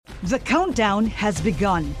The countdown has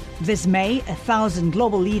begun. This May, 1,000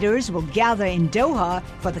 global leaders will gather in Doha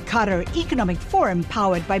for the Qatar Economic Forum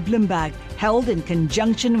powered by Bloomberg, held in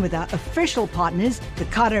conjunction with our official partners, the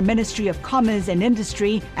Qatar Ministry of Commerce and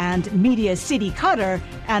Industry and Media City Qatar,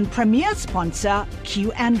 and premier sponsor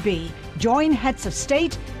QNB. Join heads of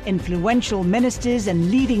state, influential ministers,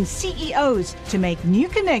 and leading CEOs to make new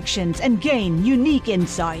connections and gain unique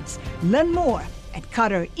insights. Learn more at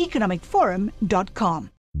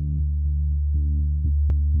QatarEconomicForum.com.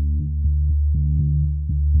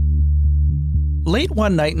 Late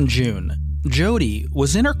one night in June, Jody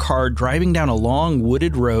was in her car driving down a long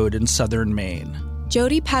wooded road in southern Maine.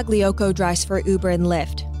 Jody Pagliocco drives for Uber and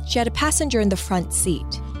Lyft. She had a passenger in the front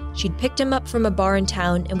seat. She'd picked him up from a bar in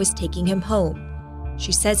town and was taking him home.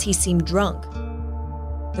 She says he seemed drunk.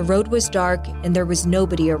 The road was dark and there was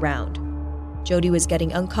nobody around. Jody was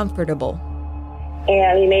getting uncomfortable.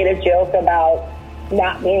 And he made a joke about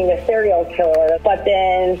not being a serial killer, but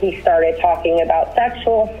then he started talking about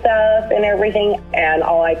sexual stuff and everything, and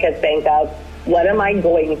all I could think of, what am I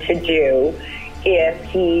going to do if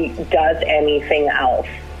he does anything else,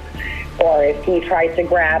 or if he tries to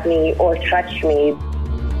grab me or touch me?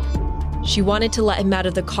 She wanted to let him out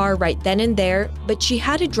of the car right then and there, but she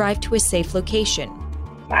had to drive to a safe location.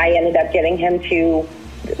 I ended up getting him to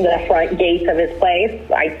the front gates of his place.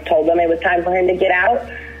 I told him it was time for him to get out,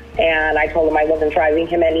 and I told him I wasn't driving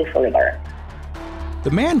him any further.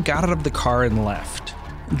 The man got out of the car and left.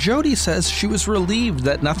 Jody says she was relieved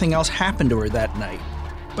that nothing else happened to her that night,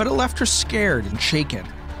 but it left her scared and shaken.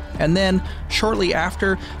 And then, shortly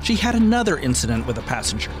after, she had another incident with a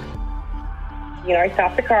passenger. You know, I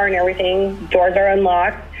stopped the car and everything. Doors are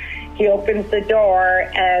unlocked. He opens the door,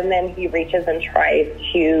 and then he reaches and tries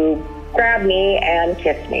to grab me and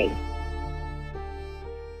kiss me.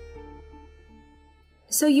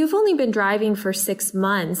 So you've only been driving for 6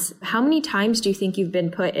 months. How many times do you think you've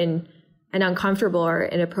been put in an uncomfortable or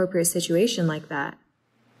inappropriate situation like that?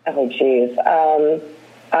 Oh, geez.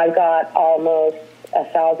 I've got almost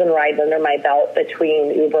 1,000 rides under my belt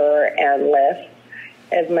between Uber and Lyft.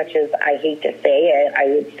 As much as I hate to say it, I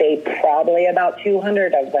would say probably about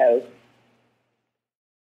 200 of those.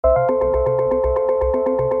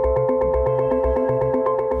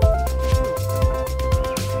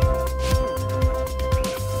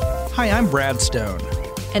 Hi, I'm Brad Stone.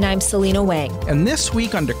 And I'm Selena Wang. And this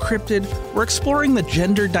week on Decrypted, we're exploring the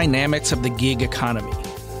gender dynamics of the gig economy.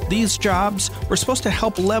 These jobs were supposed to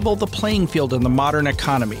help level the playing field in the modern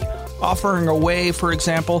economy, offering a way, for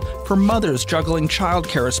example, for mothers juggling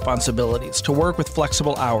childcare responsibilities to work with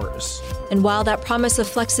flexible hours. And while that promise of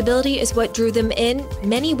flexibility is what drew them in,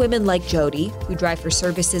 many women like Jody, who drive for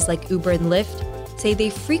services like Uber and Lyft, say they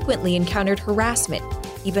frequently encountered harassment,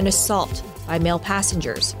 even assault, by male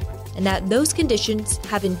passengers, and that those conditions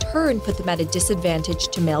have in turn put them at a disadvantage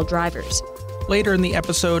to male drivers. Later in the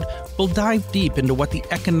episode, we'll dive deep into what the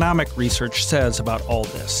economic research says about all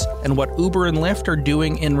this and what Uber and Lyft are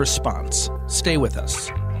doing in response. Stay with us.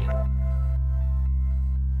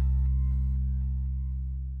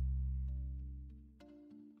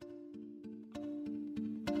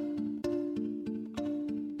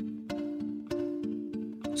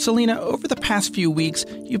 Selena, over the past few weeks,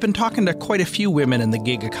 you've been talking to quite a few women in the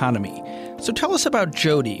gig economy. So tell us about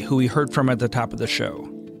Jody, who we heard from at the top of the show.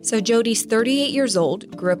 So Jody's 38 years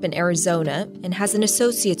old, grew up in Arizona, and has an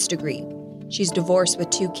associate's degree. She's divorced with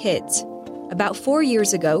 2 kids. About 4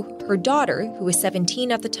 years ago, her daughter, who was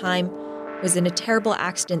 17 at the time, was in a terrible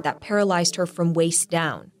accident that paralyzed her from waist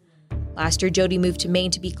down. Last year, Jody moved to Maine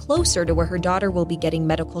to be closer to where her daughter will be getting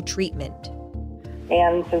medical treatment.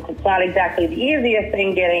 And since it's not exactly the easiest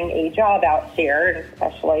thing getting a job out here,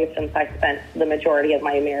 especially since I spent the majority of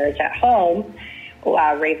my marriage at home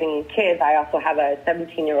raising kids, I also have a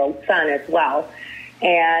 17-year-old son as well.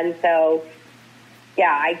 And so,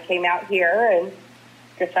 yeah, I came out here and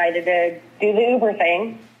decided to do the Uber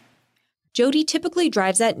thing. Jody typically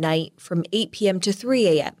drives at night from 8 p.m. to 3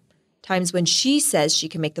 a.m., times when she says she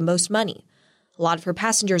can make the most money. A lot of her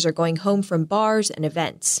passengers are going home from bars and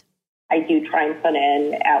events. I do try and put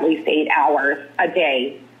in at least 8 hours a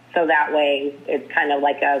day, so that way it's kind of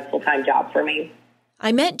like a full-time job for me.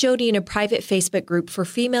 I met Jody in a private Facebook group for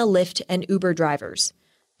female Lyft and Uber drivers.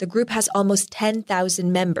 The group has almost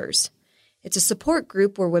 10,000 members. It's a support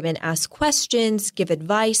group where women ask questions, give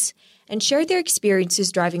advice, and share their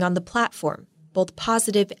experiences driving on the platform, both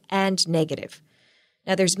positive and negative.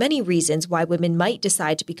 Now, there's many reasons why women might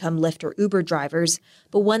decide to become Lyft or Uber drivers,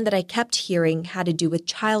 but one that I kept hearing had to do with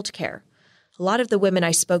childcare. A lot of the women I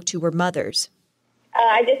spoke to were mothers.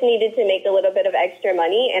 I just needed to make a little bit of extra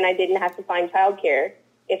money, and I didn't have to find childcare.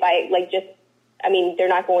 If I,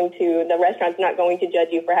 the restaurant's not going to judge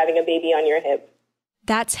you for having a baby on your hip.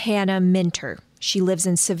 That's Hannah Minter. She lives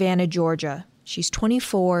in Savannah, Georgia. She's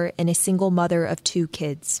 24 and a single mother of 2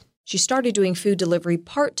 kids. She started doing food delivery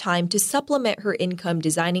part-time to supplement her income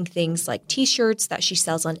designing things like T-shirts that she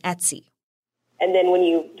sells on Etsy. And then when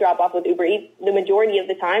you drop off with Uber Eats, the majority of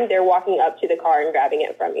the time, they're walking up to the car and grabbing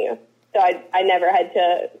it from you. So I never had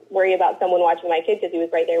to worry about someone watching my kid because he was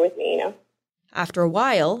right there with me, After a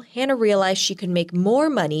while, Hannah realized she could make more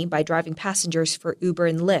money by driving passengers for Uber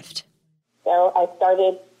and Lyft. So I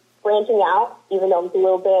started branching out, even though it was a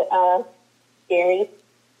little bit scary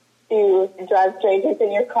to drive strangers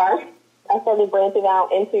in your car. I started branching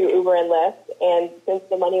out into Uber and Lyft, and since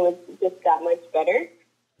the money was just that much better.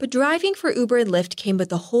 But driving for Uber and Lyft came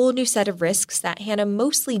with a whole new set of risks that Hannah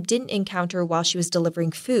mostly didn't encounter while she was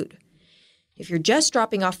delivering food. If you're just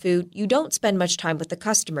dropping off food, you don't spend much time with the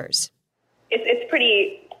customers. It's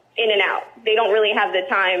pretty in and out. They don't really have the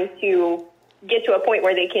time to get to a point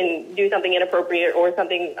where they can do something inappropriate or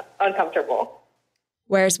something uncomfortable.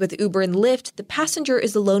 Whereas with Uber and Lyft, the passenger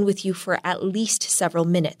is alone with you for at least several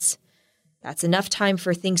minutes. That's enough time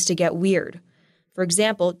for things to get weird. For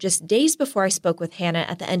example, just days before I spoke with Hannah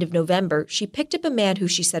at the end of November, she picked up a man who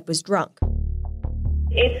she said was drunk.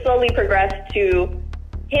 It slowly progressed to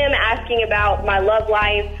him asking about my love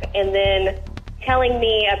life and then telling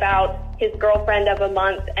me about his girlfriend of a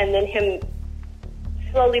month, and then him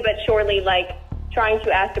slowly but surely trying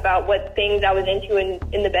to ask about what things I was into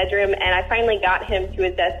in the bedroom, and I finally got him to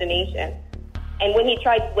his destination. And when he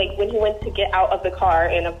when he went to get out of the car,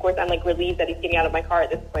 and of course I'm relieved that he's getting out of my car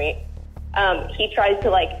at this point, he tried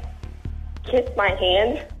to kiss my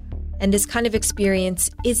hand. And this kind of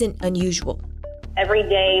experience isn't unusual. Every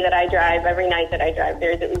day that I drive, every night that I drive,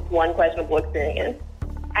 there's at least one questionable experience.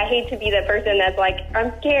 I hate to be that person that's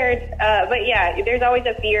I'm scared. But yeah, there's always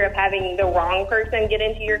a fear of having the wrong person get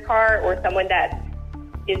into your car, or someone that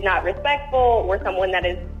is not respectful, or someone that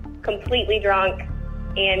is completely drunk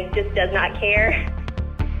and just does not care.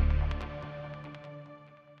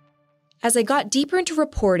 As I got deeper into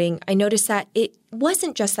reporting, I noticed that it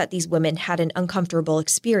wasn't just that these women had an uncomfortable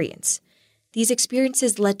experience. These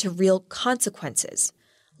experiences led to real consequences.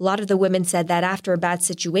 A lot of the women said that after a bad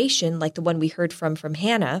situation, like the one we heard from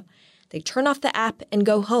Hannah, they turn off the app and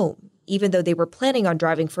go home, even though they were planning on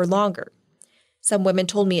driving for longer. Some women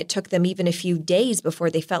told me it took them even a few days before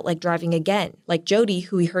they felt like driving again, like Jody,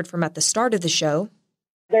 who we heard from at the start of the show.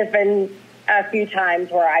 There's been a few times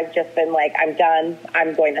where I've just been I'm done.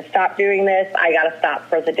 I'm going to stop doing this. I got to stop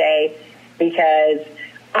for the day because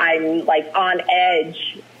I'm on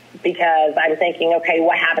edge, because I'm thinking, okay,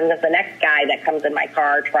 what happens if the next guy that comes in my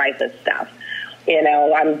car tries this stuff?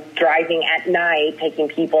 I'm driving at night, taking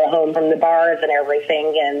people home from the bars and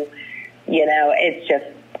everything. And, it's just,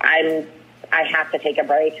 I have to take a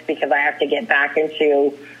break because I have to get back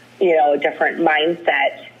into, a different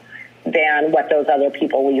mindset than what those other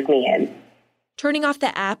people leave me in. Turning off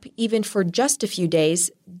the app, even for just a few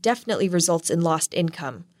days, definitely results in lost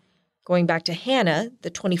income. Going back to Hannah, the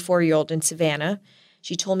 24-year-old in Savannah,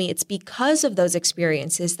 she told me it's because of those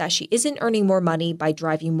experiences that she isn't earning more money by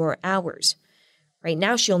driving more hours. Right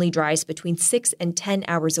now, she only drives between 6 and 10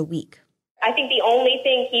 hours a week. I think the only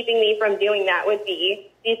thing keeping me from doing that would be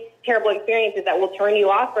these terrible experiences that will turn you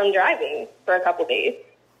off from driving for a couple days.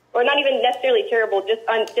 Or not even necessarily terrible, just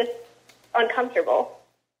uncomfortable.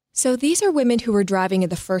 So these are women who were driving in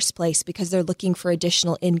the first place because they're looking for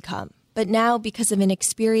additional income. But now, because of an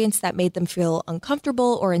experience that made them feel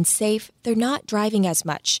uncomfortable or unsafe, they're not driving as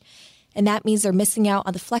much. And that means they're missing out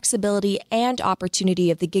on the flexibility and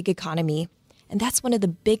opportunity of the gig economy. And that's one of the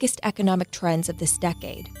biggest economic trends of this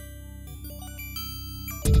decade.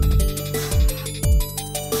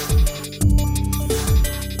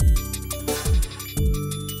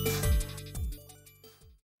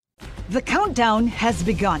 The countdown has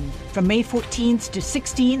begun. From May 14th to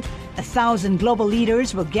 16th, 1,000 global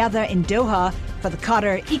leaders will gather in Doha for the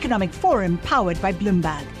Qatar Economic Forum powered by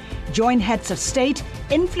Bloomberg. Join heads of state,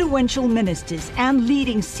 influential ministers, and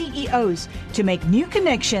leading CEOs to make new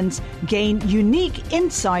connections, gain unique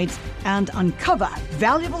insights, and uncover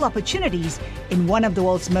valuable opportunities in one of the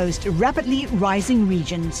world's most rapidly rising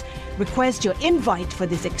regions. Request your invite for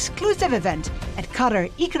this exclusive event at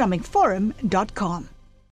QatarEconomicForum.com.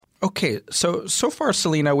 Okay, so far,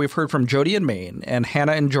 Selena, we've heard from Jody in Maine and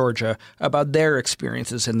Hannah in Georgia about their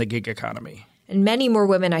experiences in the gig economy. And many more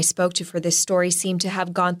women I spoke to for this story seem to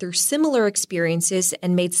have gone through similar experiences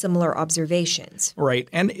and made similar observations. Right.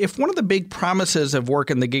 And if one of the big promises of work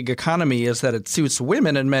in the gig economy is that it suits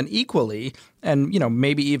women and men equally, and,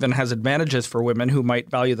 maybe even has advantages for women who might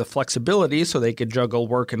value the flexibility so they could juggle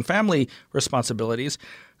work and family responsibilities,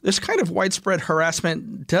 this kind of widespread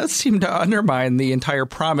harassment does seem to undermine the entire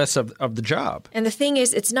promise of the job. And the thing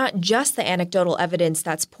is, it's not just the anecdotal evidence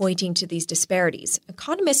that's pointing to these disparities.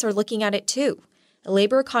 Economists are looking at it too. A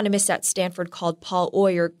labor economist at Stanford called Paul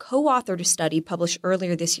Oyer co-authored a study published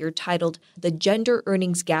earlier this year titled The Gender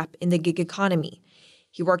Earnings Gap in the Gig Economy.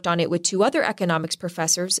 He worked on it with two other economics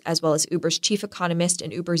professors, as well as Uber's chief economist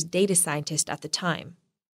and Uber's data scientist at the time.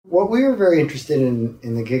 What we were very interested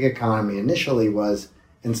in the gig economy initially was,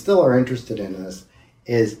 and still are interested in this,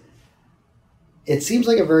 is it seems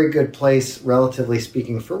like a very good place, relatively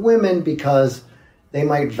speaking, for women because they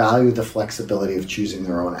might value the flexibility of choosing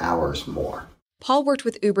their own hours more. Paul worked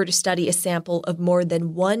with Uber to study a sample of more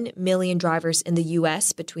than 1 million drivers in the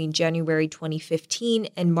U.S. between January 2015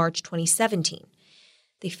 and March 2017.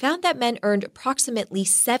 They found that men earned approximately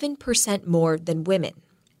 7% more than women.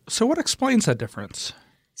 So what explains that difference?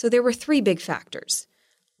 So there were three big factors.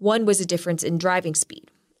 One was a difference in driving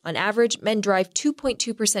speed. On average, men drive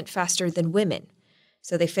 2.2% faster than women.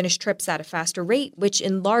 So they finish trips at a faster rate, which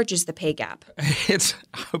enlarges the pay gap. It's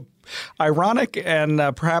ironic and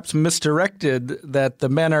perhaps misdirected that the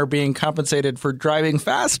men are being compensated for driving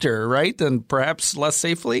faster, right, and perhaps less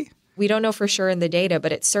safely? We don't know for sure in the data,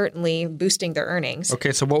 but it's certainly boosting their earnings.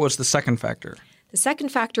 Okay, so what was the second factor? The second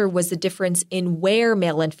factor was the difference in where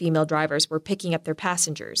male and female drivers were picking up their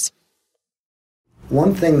passengers.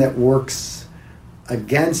 One thing that works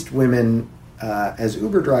against women as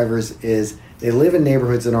Uber drivers is they live in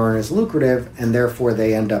neighborhoods that aren't as lucrative, and therefore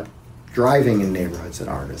they end up driving in neighborhoods that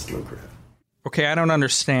aren't as lucrative. Okay, I don't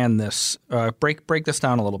understand this. Break this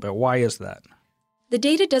down a little bit. Why is that? The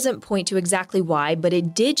data doesn't point to exactly why, but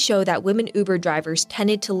it did show that women Uber drivers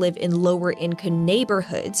tended to live in lower income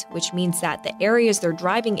neighborhoods, which means that the areas they're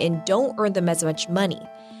driving in don't earn them as much money.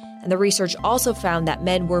 And the research also found that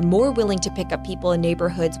men were more willing to pick up people in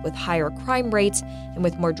neighborhoods with higher crime rates and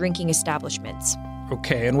with more drinking establishments.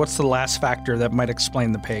 Okay, and what's the last factor that might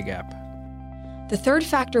explain the pay gap? The third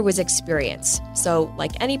factor was experience. So,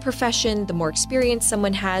 like any profession, the more experience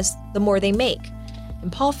someone has, the more they make.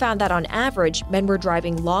 And Paul found that on average, men were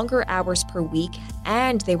driving longer hours per week,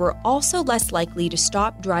 and they were also less likely to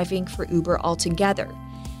stop driving for Uber altogether.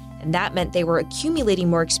 And that meant they were accumulating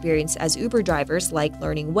more experience as Uber drivers, like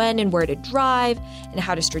learning when and where to drive and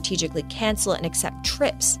how to strategically cancel and accept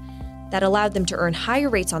trips. That allowed them to earn higher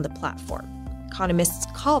rates on the platform. Economists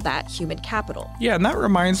call that human capital. Yeah, and that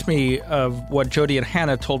reminds me of what Jody and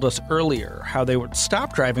Hannah told us earlier, how they would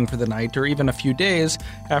stop driving for the night or even a few days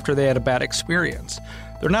after they had a bad experience.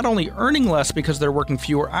 They're not only earning less because they're working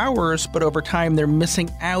fewer hours, but over time they're missing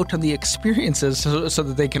out on the experiences so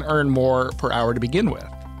that they can earn more per hour to begin with.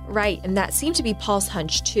 Right, and that seemed to be Paul's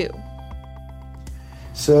hunch too.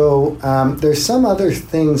 So there's some other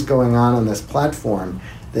things going on this platform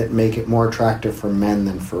that make it more attractive for men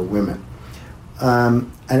than for women.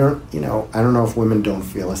 I don't know if women don't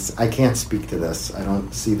feel I can't speak to this. I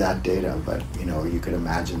don't see that data, but you could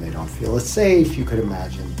imagine they don't feel as safe. You could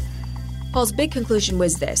imagine. Paul's big conclusion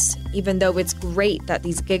was this: even though it's great that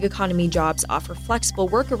these gig economy jobs offer flexible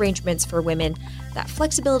work arrangements for women, that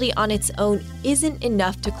flexibility on its own isn't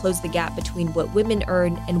enough to close the gap between what women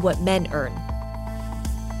earn and what men earn.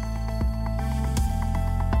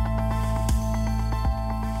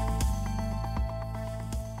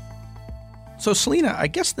 So, Selena, I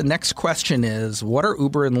guess the next question is, what are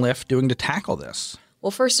Uber and Lyft doing to tackle this?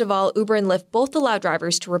 Well, first of all, Uber and Lyft both allow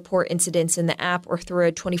drivers to report incidents in the app or through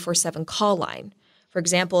a 24/7 call line. For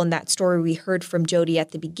example, in that story we heard from Jody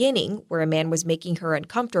at the beginning, where a man was making her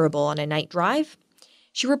uncomfortable on a night drive,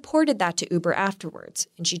 she reported that to Uber afterwards.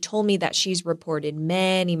 And she told me that she's reported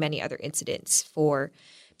many, many other incidents for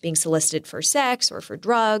being solicited for sex or for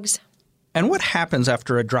drugs. And what happens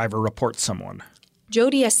after a driver reports someone?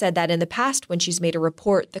 Jody has said that in the past, when she's made a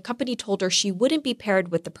report, the company told her she wouldn't be paired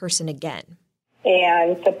with the person again.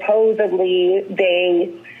 And supposedly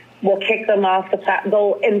they will kick them off the platform.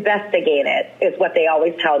 They'll investigate it, is what they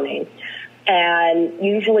always tell me. And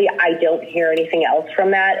usually I don't hear anything else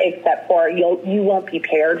from that except for you won't be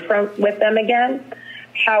paired with them again.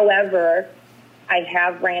 However, I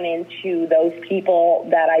have ran into those people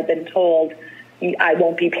that I've been told I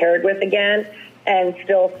won't be paired with again, and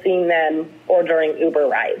still seeing them ordering Uber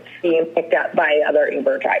rides, being picked up by other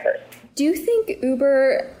Uber drivers. Do you think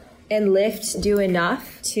Uber and Lyft do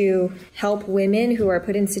enough to help women who are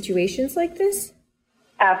put in situations like this?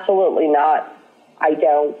 Absolutely not. I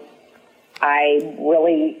don't. I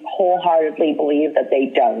really wholeheartedly believe that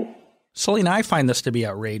they don't. Selena, I find this to be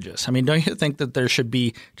outrageous. I mean, don't you think that there should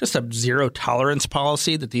be just a zero tolerance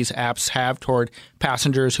policy that these apps have toward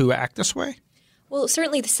passengers who act this way? Well,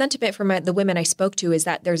 certainly the sentiment from the women I spoke to is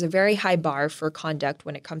that there's a very high bar for conduct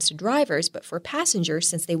when it comes to drivers, but for passengers,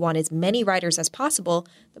 since they want as many riders as possible,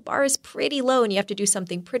 the bar is pretty low and you have to do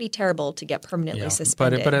something pretty terrible to get permanently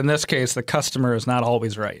suspended. But in this case, the customer is not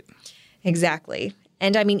always right. Exactly.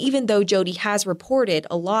 And I mean, even though Jody has reported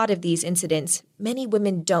a lot of these incidents, many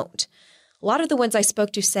women don't. A lot of the ones I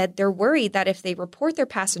spoke to said they're worried that if they report their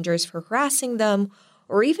passengers for harassing them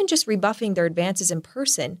or even just rebuffing their advances in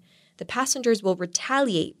person, the passengers will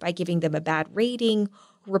retaliate by giving them a bad rating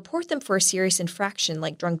or report them for a serious infraction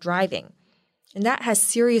like drunk driving. And that has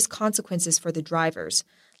serious consequences for the drivers,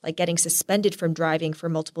 like getting suspended from driving for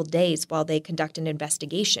multiple days while they conduct an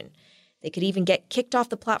investigation. They could even get kicked off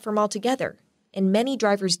the platform altogether. And many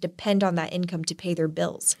drivers depend on that income to pay their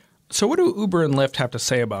bills. So what do Uber and Lyft have to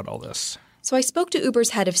say about all this? So I spoke to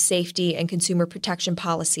Uber's head of safety and consumer protection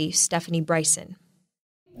policy, Stephanie Bryson.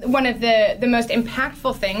 One of the most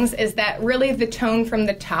impactful things is that really the tone from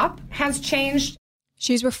the top has changed.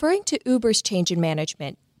 She's referring to Uber's change in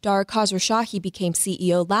management. Dara Khosrowshahi became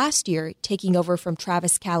CEO last year, taking over from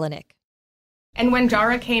Travis Kalanick. And when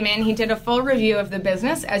Dara came in, he did a full review of the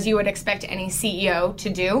business, as you would expect any CEO to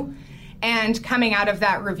do. And coming out of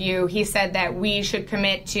that review, he said that we should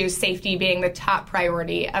commit to safety being the top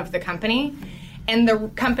priority of the company. And the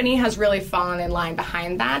company has really fallen in line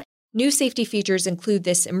behind that. New safety features include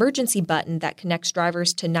this emergency button that connects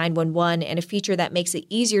drivers to 911 and a feature that makes it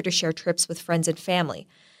easier to share trips with friends and family.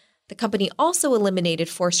 The company also eliminated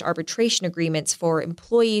forced arbitration agreements for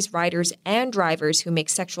employees, riders, and drivers who make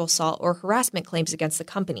sexual assault or harassment claims against the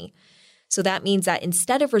company. So that means that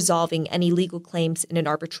instead of resolving any legal claims in an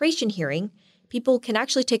arbitration hearing, people can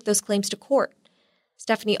actually take those claims to court.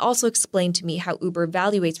 Stephanie also explained to me how Uber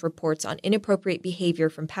evaluates reports on inappropriate behavior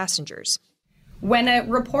from passengers. When a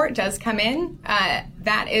report does come in,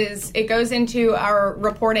 it goes into our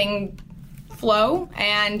reporting flow,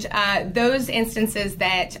 and those instances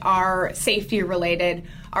that are safety related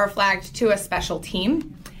are flagged to a special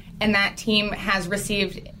team, and that team has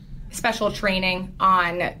received special training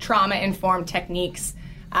on trauma-informed techniques,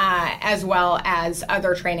 as well as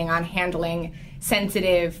other training on handling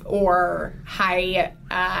sensitive or high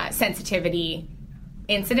sensitivity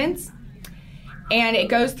incidents. And it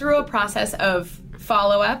goes through a process of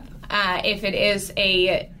follow-up. If it is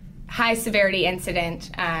a high-severity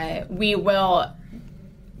incident, we will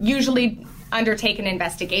usually undertake an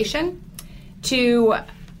investigation to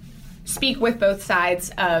speak with both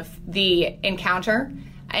sides of the encounter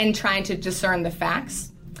and trying to discern the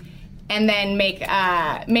facts, and then make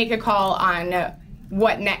a call on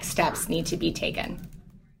what next steps need to be taken.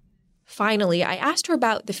 Finally, I asked her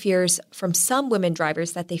about the fears from some women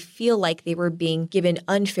drivers that they feel like they were being given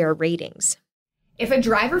unfair ratings. If a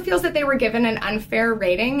driver feels that they were given an unfair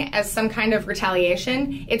rating as some kind of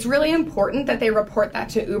retaliation, it's really important that they report that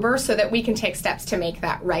to Uber so that we can take steps to make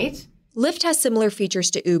that right. Lyft has similar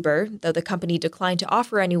features to Uber, though the company declined to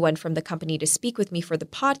offer anyone from the company to speak with me for the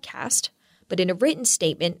podcast. But in a written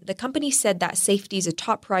statement, the company said that safety is a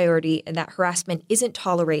top priority and that harassment isn't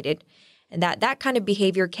tolerated, and that kind of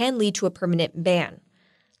behavior can lead to a permanent ban.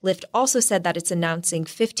 Lyft also said that it's announcing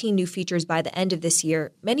 15 new features by the end of this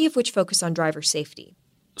year, many of which focus on driver safety.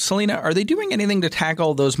 Selena, are they doing anything to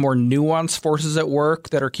tackle those more nuanced forces at work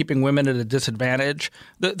that are keeping women at a disadvantage?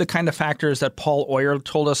 The kind of factors that Paul Oyer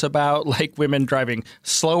told us about, like women driving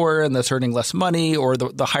slower and thus earning less money, or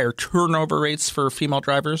the higher turnover rates for female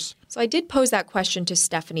drivers? So I did pose that question to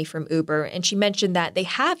Stephanie from Uber, and she mentioned that they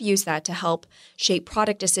have used that to help shape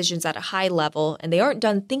product decisions at a high level, and they aren't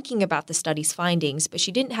done thinking about the study's findings, but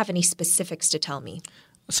she didn't have any specifics to tell me.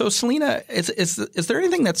 So, Selena, is there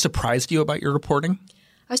anything that surprised you about your reporting?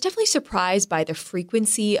 I was definitely surprised by the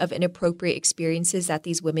frequency of inappropriate experiences that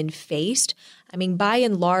these women faced. I mean, by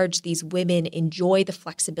and large, these women enjoy the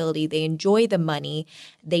flexibility. They enjoy the money.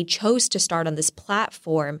 They chose to start on this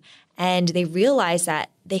platform, and they realize that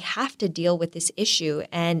they have to deal with this issue,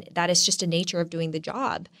 and that is just a nature of doing the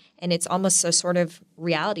job. And it's almost a sort of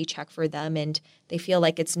reality check for them, and they feel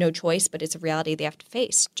like it's no choice, but it's a reality they have to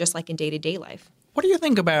face, just like in day-to-day life. What do you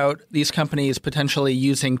think about these companies potentially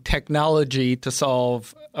using technology to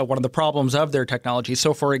solve one of the problems of their technology?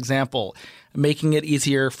 So, for example, making it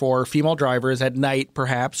easier for female drivers at night,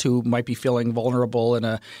 perhaps, who might be feeling vulnerable in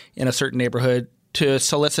a certain neighborhood, to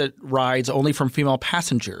solicit rides only from female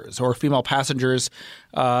passengers, or female passengers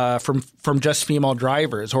from just female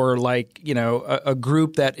drivers, or a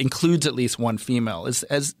group that includes at least one female.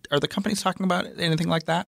 Are the companies talking about anything like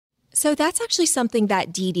that? So that's actually something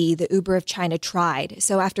that Didi, the Uber of China, tried.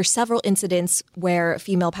 So after several incidents where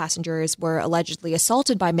female passengers were allegedly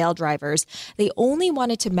assaulted by male drivers, they only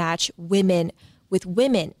wanted to match women with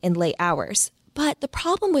women in late hours. But the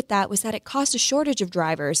problem with that was that it caused a shortage of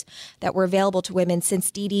drivers that were available to women, since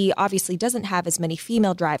Didi obviously doesn't have as many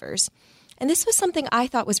female drivers. And this was something I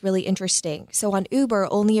thought was really interesting. So on Uber,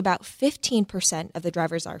 only about 15% of the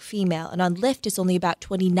drivers are female, and on Lyft, it's only about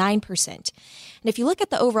 29%. And if you look at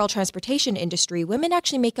the overall transportation industry, women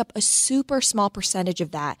actually make up a super small percentage of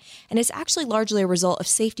that, and it's actually largely a result of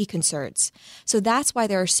safety concerns. So that's why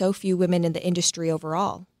there are so few women in the industry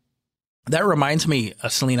overall. That reminds me,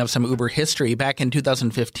 Selena, of some Uber history. Back in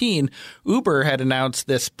 2015, Uber had announced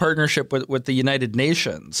this partnership with the United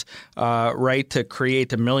Nations, to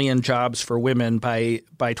create 1 million jobs for women by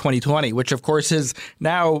 2020, which, of course, is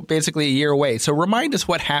now basically a year away. So remind us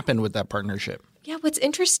what happened with that partnership. Yeah, what's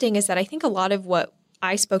interesting is that I think a lot of what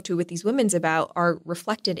I spoke to with these women about are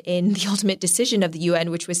reflected in the ultimate decision of the UN,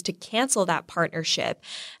 which was to cancel that partnership.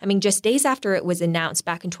 I mean, just days after it was announced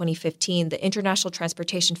back in 2015, the International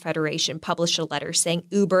Transportation Federation published a letter saying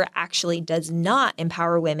Uber actually does not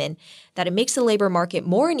empower women, that it makes the labor market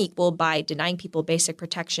more unequal by denying people basic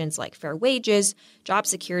protections like fair wages, job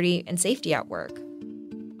security, and safety at work.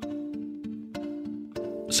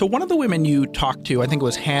 So one of the women you talked to, I think it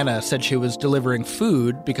was Hannah, said she was delivering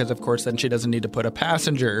food because, of course, then she doesn't need to put a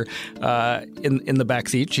passenger in the back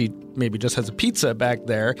seat. She maybe just has a pizza back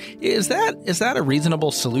there. Is that a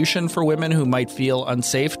reasonable solution for women who might feel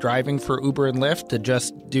unsafe driving for Uber and Lyft, to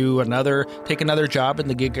just take another job in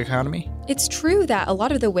the gig economy? It's true that a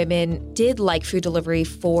lot of the women did like food delivery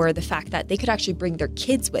for the fact that they could actually bring their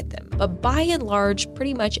kids with them. But by and large,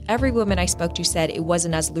 pretty much every woman I spoke to said it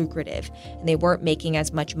wasn't as lucrative and they weren't making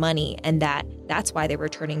as much money, and that's why they were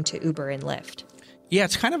turning to Uber and Lyft. Yeah,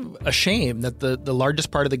 it's kind of a shame that the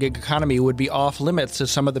largest part of the gig economy would be off limits to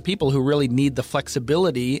some of the people who really need the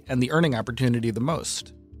flexibility and the earning opportunity the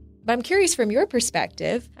most. But I'm curious from your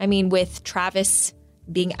perspective, I mean, with Travis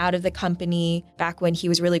being out of the company back when he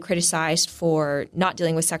was really criticized for not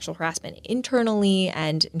dealing with sexual harassment internally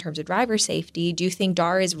and in terms of driver safety, do you think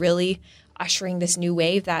DAR is really ushering this new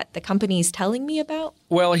wave that the company is telling me about?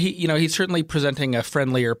 Well, he's certainly presenting a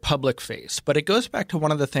friendlier public face, but it goes back to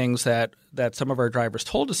one of the things that some of our drivers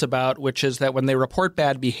told us about, which is that when they report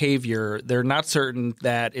bad behavior, they're not certain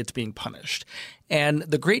that it's being punished. And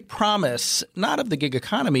the great promise, not of the gig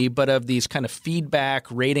economy, but of these kind of feedback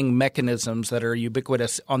rating mechanisms that are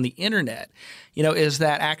ubiquitous on the internet, is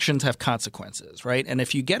that actions have consequences, right? And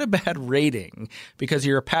if you get a bad rating because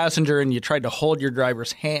you're a passenger and you tried to hold your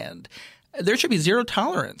driver's hand, there should be zero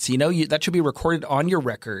tolerance. That should be recorded on your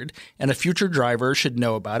record, and a future driver should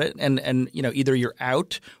know about it. And either you're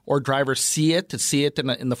out, or drivers see it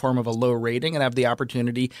in the form of a low rating and have the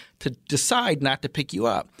opportunity to decide not to pick you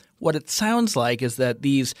up. What it sounds like is that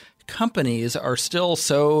these companies are still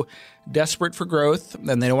so desperate for growth,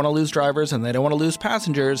 and they don't want to lose drivers and they don't want to lose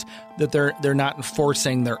passengers, that they're not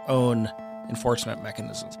enforcing their own enforcement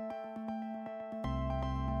mechanisms.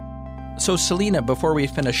 So, Selena, before we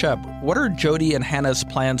finish up, what are Jody and Hannah's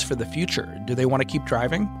plans for the future? Do they want to keep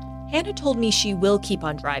driving? Hannah told me she will keep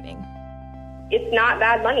on driving. It's not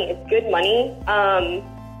bad money. It's good money.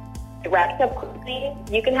 It wraps up quickly.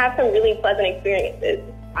 You can have some really pleasant experiences.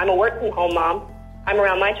 I'm a work-from-home mom. I'm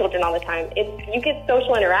around my children all the time. You get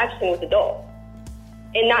social interaction with adults,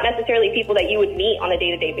 and not necessarily people that you would meet on a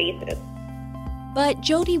day-to-day basis. But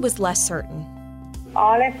Jody was less certain.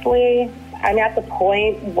 Honestly, I'm at the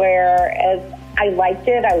point where, as I liked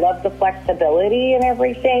it, I love the flexibility and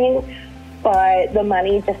everything, but the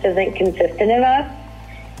money just isn't consistent enough.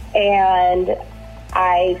 And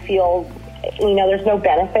I feel, there's no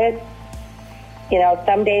benefit.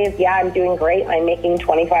 Some days, I'm doing great. I'm making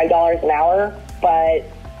 $25 an hour, but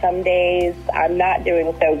some days I'm not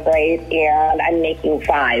doing so great and I'm making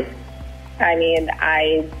 $5. I mean,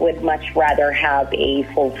 I would much rather have a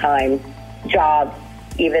full-time job,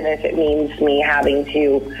 even if it means me having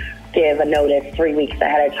to give a notice 3 weeks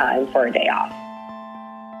ahead of time for a day off.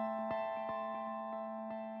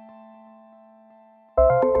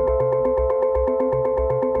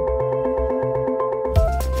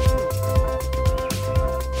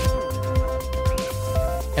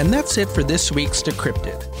 And that's it for this week's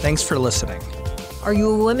Decrypted. Thanks for listening. Are you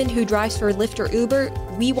a woman who drives for Lyft or Uber?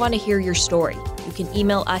 We want to hear your story. You can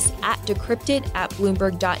email us at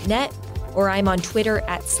decrypted@bloomberg.net, or I'm on Twitter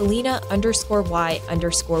at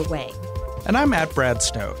Selena_Y_Wang. And I'm at Brad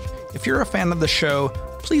Stone. If you're a fan of the show,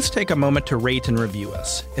 please take a moment to rate and review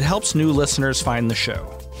us. It helps new listeners find the show.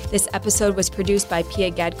 This episode was produced by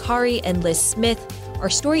Pia Gadkari and Liz Smith. Our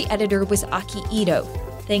story editor was Aki Ito.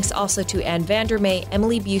 Thanks also to Ann Vandermeer,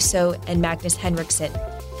 Emily Busso, and Magnus Henriksen.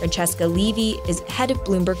 Francesca Levy is head of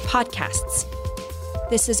Bloomberg Podcasts.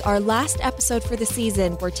 This is our last episode for the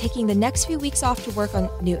season. We're taking the next few weeks off to work on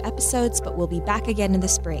new episodes, but we'll be back again in the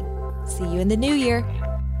spring. See you in the new year.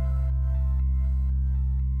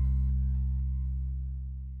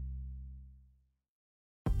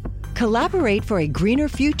 Collaborate for a greener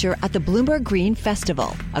future at the Bloomberg Green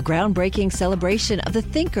Festival, a groundbreaking celebration of the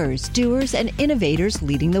thinkers, doers, and innovators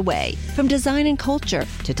leading the way. From design and culture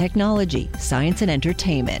to technology, science, and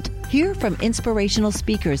entertainment. Hear from inspirational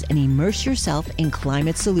speakers and immerse yourself in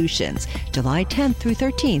climate solutions. July 10th through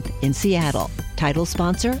 13th in Seattle. Title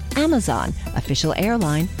sponsor, Amazon. Official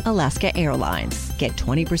airline, Alaska Airlines. Get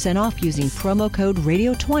 20% off using promo code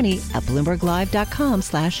radio20 at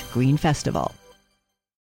BloombergLive.com/Green Festival.